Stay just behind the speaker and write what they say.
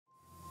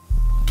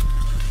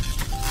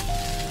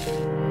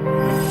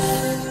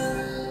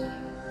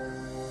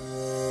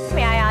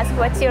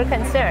What's your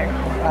concern?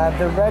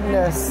 The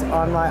redness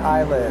on my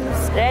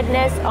eyelids.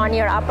 Redness on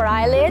your upper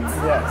eyelids?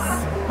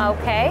 Yes.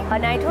 Okay.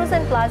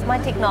 Nitogen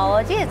plasma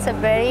technology, it's a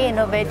very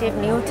innovative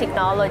new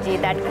technology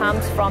that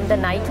comes from the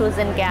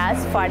nitogen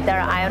gas further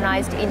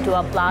ionized into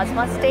a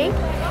plasma state.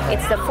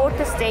 It's the fourth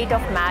state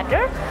of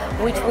matter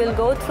which will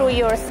go through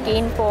your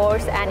skin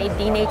pores and it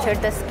denatures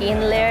the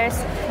skin layers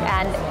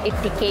and it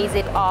decays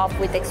it off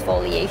with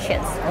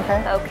exfoliations.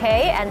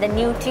 Okay, and the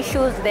new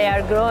tissues they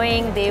are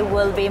growing, they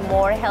will be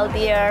more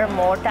healthier,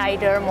 more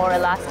tighter, more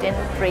elastin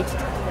rich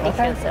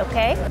tissues.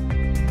 Okay.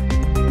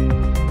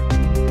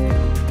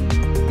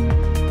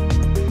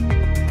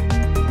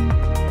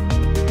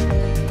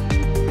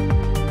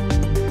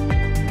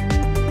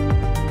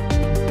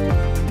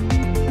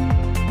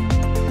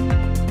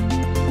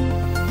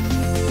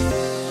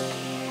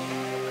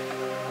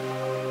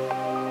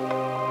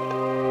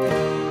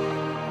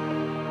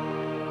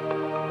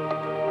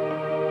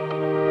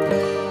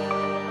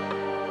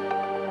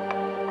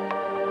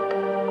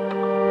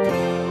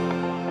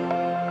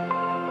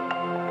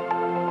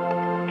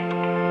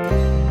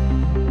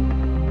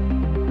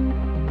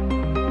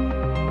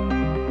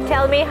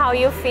 Tell me how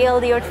you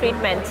feel your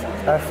treatment.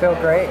 I feel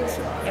great.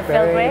 You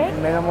feel great?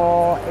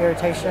 Minimal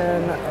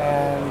irritation,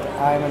 and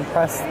I'm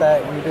impressed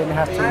that you didn't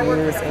have to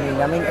use any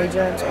numbing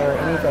agent or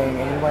anything,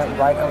 and you went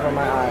right over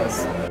my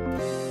eyes.